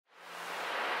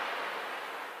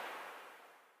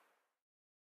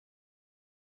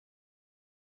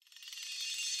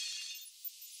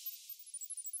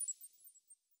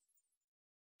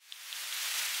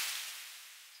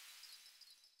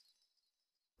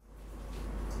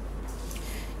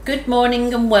Good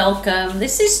morning and welcome.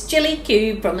 This is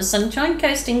Gillykube from the Sunshine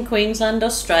Coast in Queensland,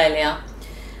 Australia.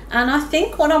 And I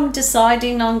think what I'm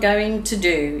deciding on going to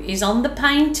do is on the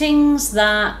paintings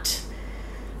that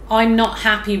I'm not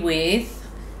happy with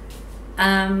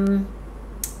and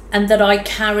that I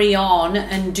carry on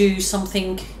and do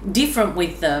something different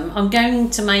with them, I'm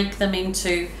going to make them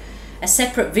into a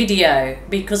separate video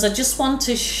because I just want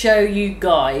to show you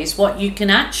guys what you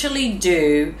can actually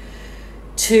do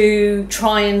to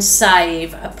try and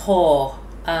save a pour.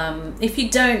 If you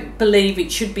don't believe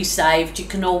it should be saved, you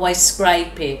can always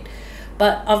scrape it,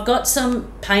 but I've got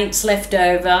some paints left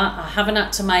over. I haven't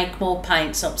had to make more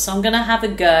paints up, so I'm going to have a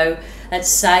go at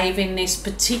saving this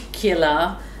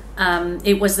particular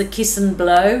it was the Kiss and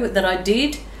Blow that I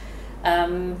did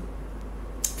a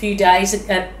few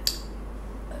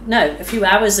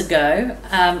hours ago.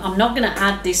 I'm not going to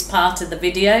add this part of the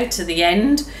video to the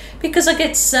end because I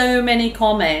get so many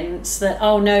comments that,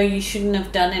 oh no, you shouldn't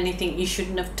have done anything, you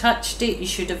shouldn't have touched it, you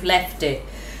should have left it.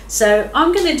 So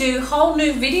I'm going to do whole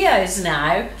new videos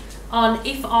now on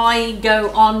if I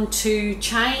go on to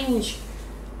change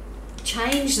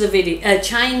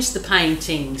the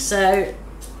painting. So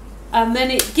and then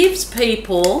it gives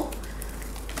people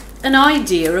an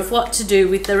idea of what to do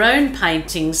with their own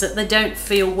paintings that they don't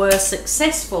feel were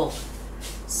successful.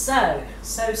 So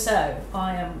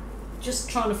I am just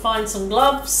trying to find some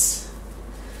gloves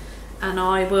and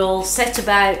I will set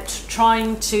about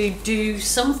trying to do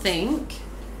something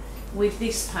with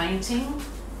this painting.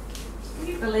 Can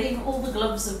you believe all the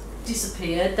gloves have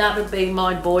disappeared? That would be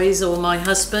my boys or my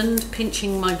husband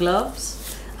pinching my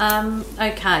gloves.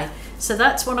 Okay, so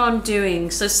that's what I'm doing.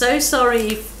 So sorry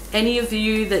if any of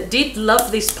you that did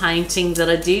love this painting that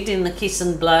I did in the Kiss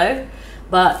and Blow,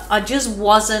 but I just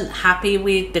wasn't happy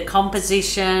with the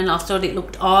composition. I thought it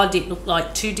looked odd. It looked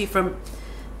like two different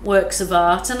works of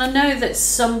art, and I know that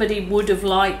somebody would have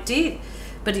liked it,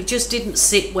 but it just didn't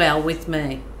sit well with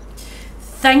me.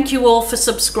 Thank you all for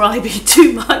subscribing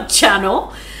to my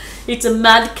channel. It's a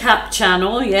madcap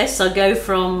channel. Yes, I go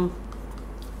from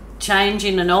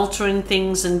changing and altering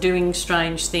things and doing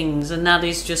strange things, and that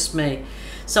is just me.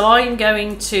 So I'm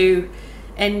going to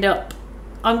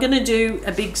I'm going to do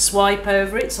a big swipe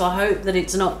over it, so I hope that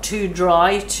it's not too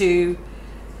dry to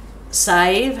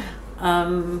save.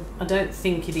 I don't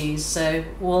think it is, so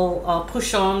I'll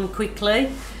push on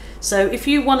quickly. So if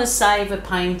you want to save a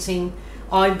painting,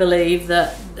 I believe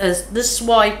that the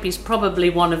swipe is probably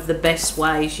one of the best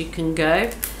ways you can go.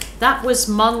 That was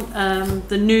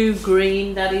the new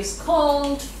green that is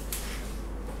called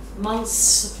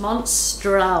Monstral.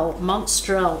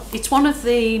 It's one of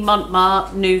the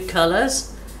Mont new colours.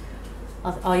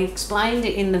 I explained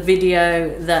it in the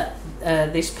video that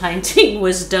this painting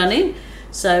was done in.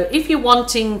 So if you're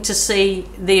wanting to see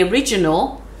the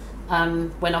original,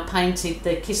 when I painted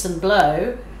the Kiss and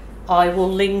Blow, I will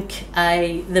link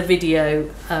the video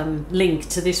link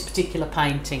to this particular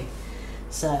painting.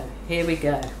 So here we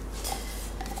go.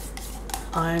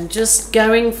 I'm just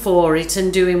going for it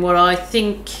and doing what I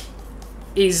think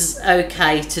is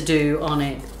okay to do on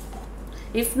it.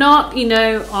 If not, you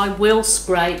know, I will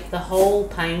scrape the whole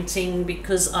painting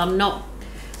because I'm not,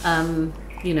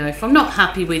 you know, if I'm not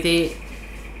happy with it,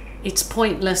 it's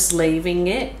pointless leaving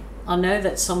it. I know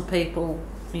that some people,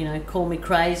 you know, call me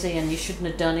crazy and you shouldn't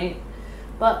have done it,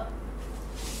 but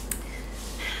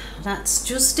that's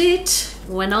just it.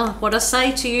 What I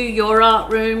say to you, your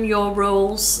art room, your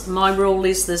rules. My rule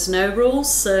is there's no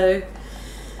rules, so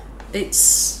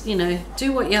it's, you know,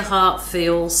 do what your heart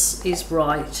feels is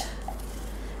right.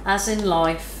 As in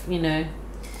life, you know,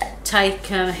 take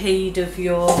heed of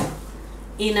your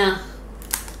inner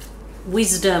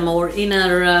wisdom or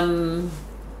inner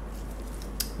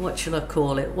what should I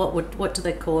call it? What do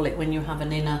they call it when you have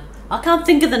an inner? I can't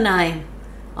think of the name.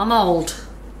 I'm old.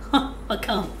 I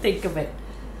can't think of it.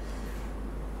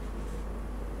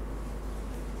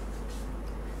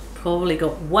 Probably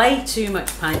got way too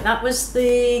much paint. That was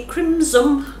the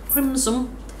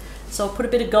crimson. So I'll put a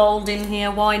bit of gold in here.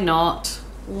 Why not?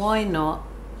 Why not?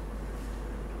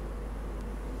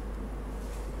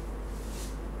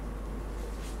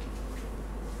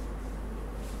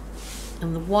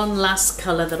 And the one last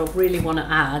colour that I really want to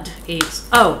add is,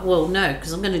 oh, well, no,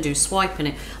 because I'm going to do swiping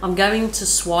it. I'm going to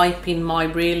swipe in my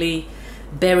really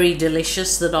berry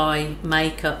delicious that I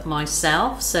make up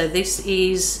myself. So this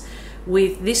is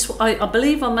with this, I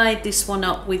believe I made this one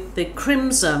up with the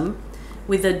crimson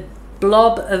with a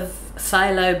blob of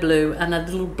phthalo blue and a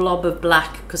little blob of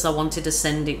black because I wanted to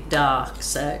send it dark.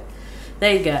 So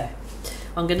there you go.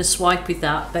 I'm going to swipe with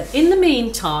that, but in the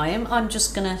meantime I'm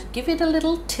just going to give it a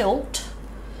little tilt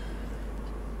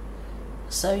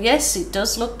So yes, it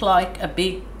does look like a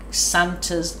big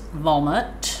Santa's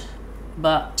vomit,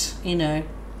 but you know,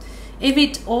 if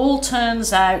it all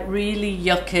turns out really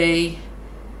yucky,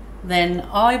 then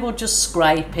I will just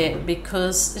scrape it,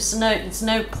 because it's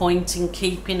no point in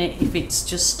keeping it if it's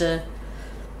just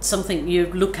something you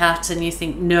look at and you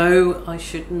think, no, I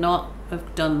should not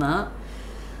have done that.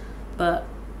 But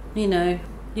you know,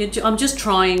 I'm just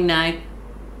trying now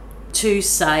to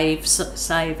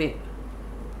save it.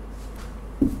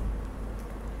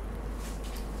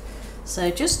 So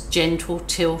just gentle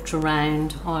tilt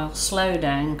around. I'll slow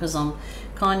down because I'm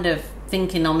kind of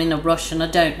thinking I'm in a rush, and I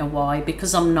don't know why,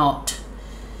 because I'm not.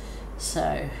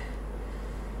 So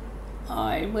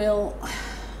I will,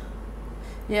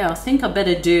 yeah, I think I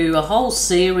better do a whole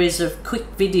series of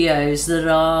quick videos that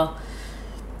are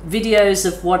videos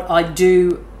of what I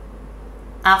do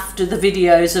after the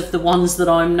videos of the ones that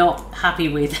I'm not happy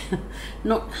with.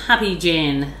 Not happy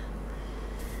Jen.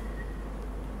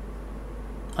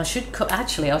 I should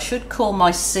call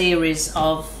my series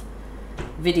of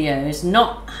videos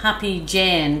Not Happy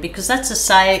Jan, because that's a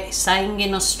saying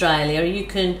in Australia. You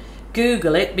can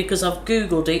Google it, because I've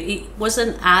Googled it. It was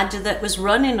an ad that was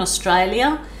run in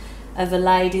Australia of a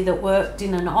lady that worked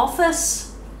in an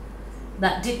office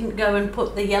that didn't go and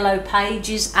put the Yellow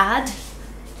Pages ad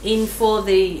in for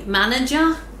the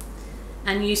manager,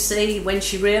 and you see when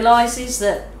she realizes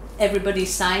that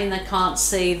everybody's saying they can't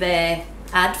see their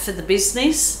ad for the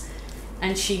business,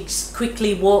 and she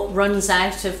quickly runs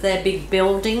out of their big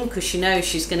building because she knows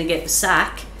she's going to get the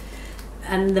sack,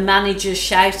 and the manager's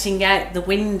shouting out the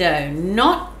window,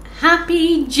 "Not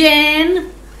happy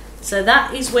Jan." So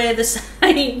that is where the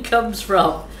saying comes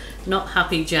from, not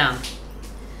happy Jan.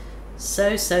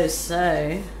 So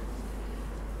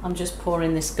I'm just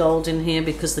pouring this gold in here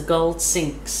because the gold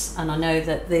sinks, and I know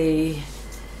that the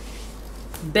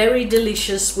Berry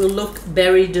Delicious will look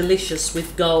very delicious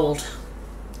with gold.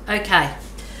 Okay,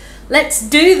 let's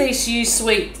do this, you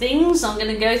sweet things. I'm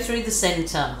going to go through the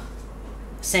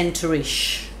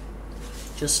centerish,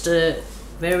 just a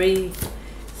very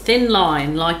thin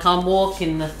line, like I'm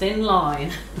walking the thin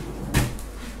line.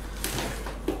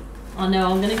 I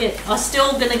know I'm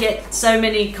still gonna get so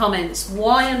many comments.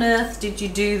 Why on earth did you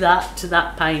do that to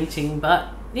that painting? But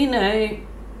you know,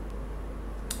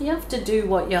 you have to do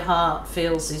what your heart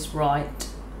feels is right.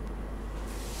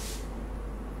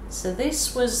 So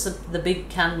this was the big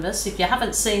canvas. If you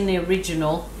haven't seen the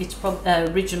original, it's probably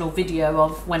original video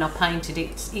of when I painted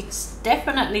it. It's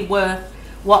definitely worth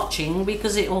watching,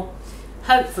 because it will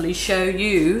hopefully show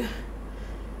you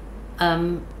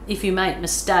if you make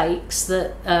mistakes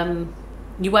that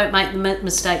you won't make the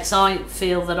mistakes I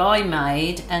feel that I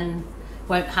made, and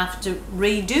won't have to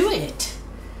redo it.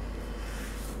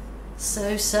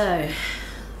 So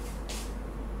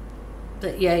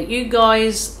but yeah, you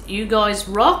guys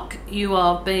rock. You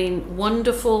are being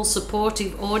wonderful,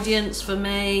 supportive audience for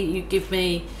me. You give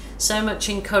me so much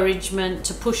encouragement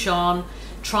to push on,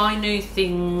 try new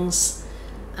things,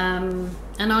 and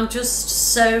I'm just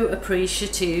so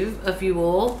appreciative of you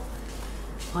all.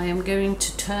 I am going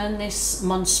to turn this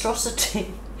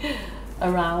monstrosity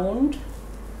around.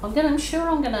 I'm sure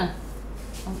I'm gonna.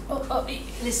 Oh,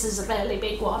 this is a fairly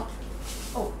big one.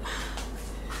 Oh.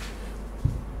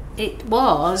 It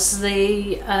was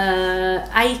the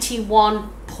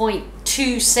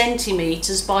 81.2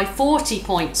 centimeters by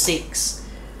 40.6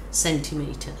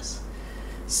 centimeters.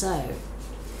 So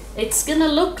it's gonna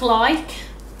look like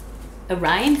a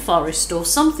rainforest or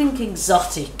something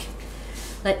exotic.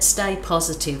 Let's stay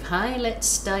positive, hey? Let's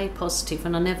stay positive.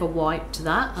 And I never wiped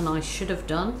that, and I should have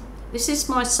done. This is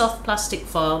my soft plastic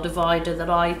file divider that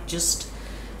I just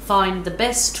find the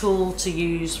best tool to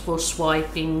use for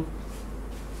swiping.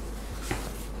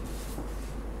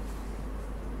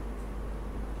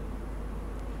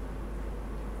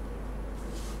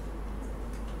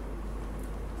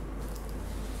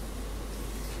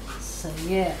 So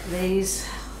yeah, these,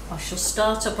 I shall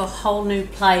start up a whole new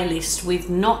playlist with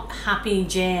Not Happy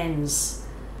Jans.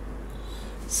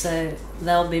 So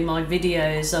they'll be my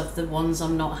videos of the ones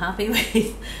I'm not happy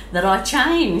with that I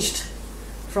changed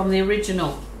from the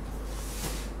original.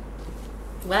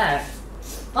 Wow,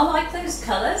 I like those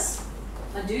colours.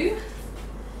 I do.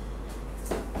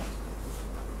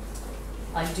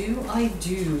 I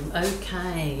do.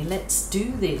 Okay, let's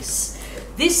do this.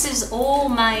 This is all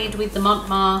made with the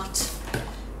Mont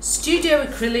Studio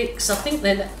Acrylics. I think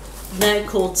they're now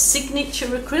called Signature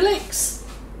Acrylics.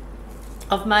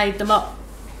 I've made them up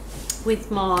with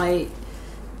my,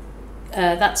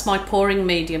 that's my pouring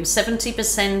medium,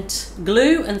 70%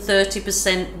 glue and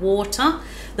 30% water.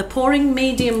 The pouring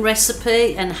medium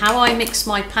recipe and how I mix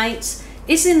my paints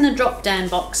is in the drop down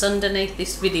box underneath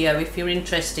this video if you're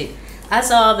interested,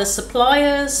 as are the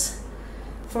suppliers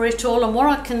for it all. And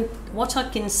what I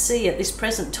can see at this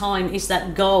present time is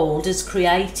that gold has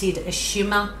created a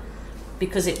shimmer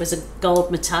because it was a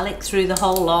gold metallic through the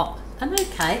whole lot. And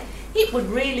okay, it would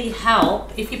really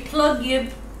help if you plug your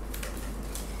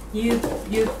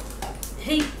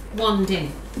heat wand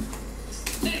in.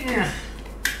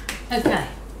 Okay,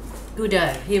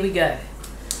 good-o, here we go.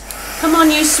 Come on,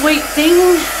 you sweet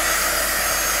thing.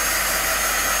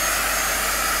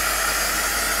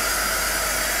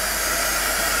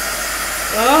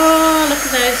 Oh, look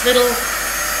at those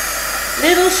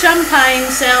little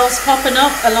champagne cells popping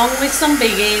up along with some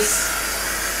biggies.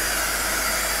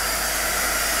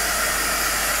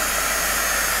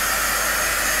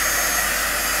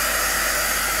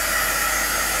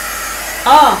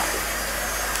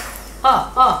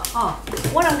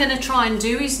 What I'm going to try and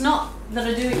do is, not that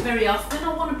I do it very often,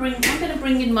 I'm going to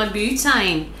bring in my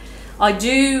butane. I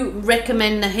do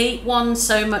recommend the heat one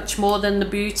so much more than the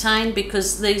butane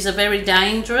because these are very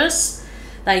dangerous.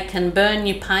 They can burn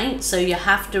your paint, so you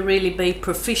have to really be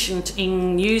proficient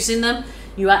in using them.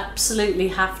 You absolutely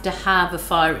have to have a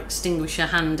fire extinguisher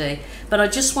handy. But I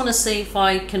just want to see if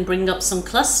I can bring up some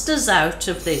clusters out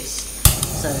of this.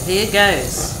 So here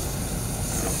goes.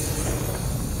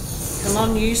 Come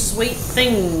on, you sweet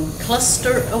thing,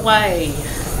 cluster away.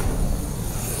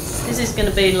 This is going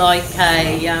to be like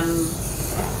a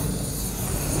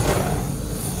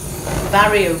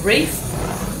barrier reef.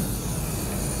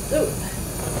 Ooh.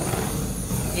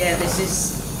 Yeah, this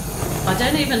is. I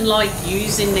don't even like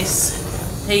using this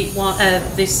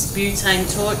this butane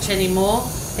torch anymore.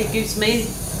 It gives me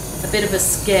a bit of a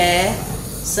scare.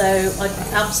 So I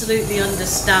absolutely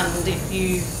understand if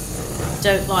you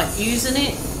don't like using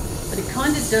it. But it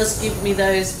kind of does give me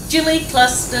those jilly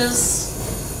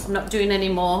clusters. I'm not doing any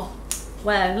more.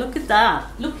 Wow, look at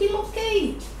that. Looky,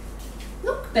 looky.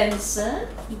 Look, Benson.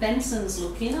 Benson's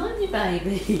looking, aren't you,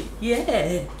 baby?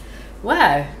 Yeah.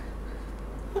 Wow.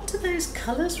 What do those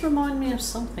colours remind me of?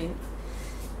 Something?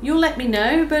 You'll let me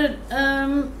know, but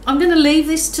I'm going to leave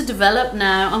this to develop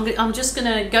now. I'm just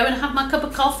going to go and have my cup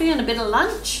of coffee and a bit of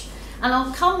lunch. And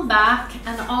I'll come back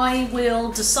and I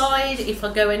will decide if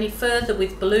I go any further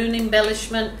with balloon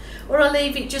embellishment or I'll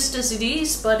leave it just as it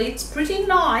is. But it's pretty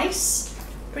nice,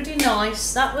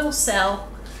 that will sell.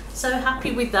 So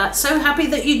happy with that, so happy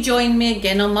that you joined me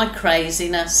again on my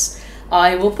craziness.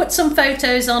 I will put some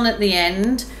photos on at the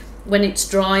end when it's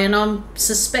dry, and I'm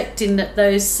suspecting that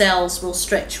those cells will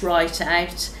stretch right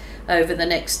out over the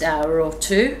next hour or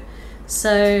two.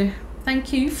 So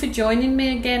thank you for joining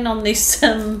me again on this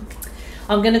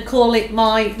I'm going to call it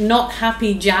my Not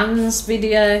Happy Jans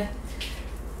video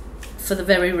for the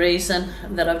very reason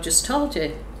that I've just told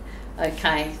you.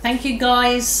 Okay, thank you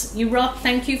guys, you rock.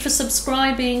 Thank you for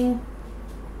subscribing.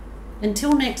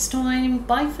 Until next time,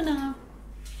 bye for now.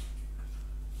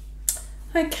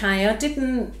 Okay, I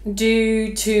didn't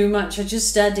do too much. I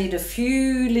just added a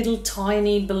few little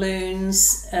tiny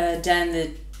balloons down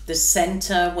the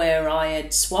center where I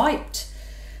had swiped.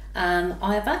 And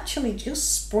I've actually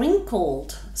just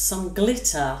sprinkled some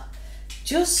glitter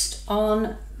just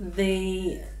on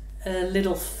the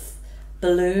little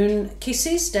balloon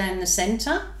kisses down the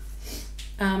center.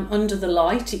 Under the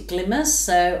light it glimmers,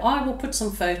 so I will put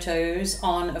some photos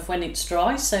on of when it's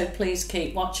dry, so please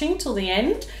keep watching till the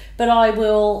end. But I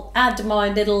will add my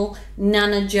little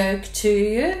nana joke to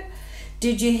you.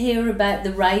 Did you hear about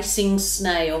the racing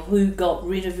snail who got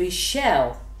rid of his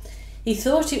shell? He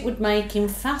thought it would make him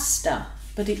faster,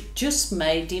 but it just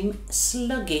made him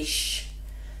sluggish.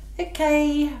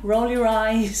 Okay, roll your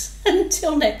eyes.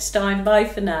 Until next time, bye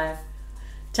for now.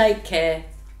 Take care.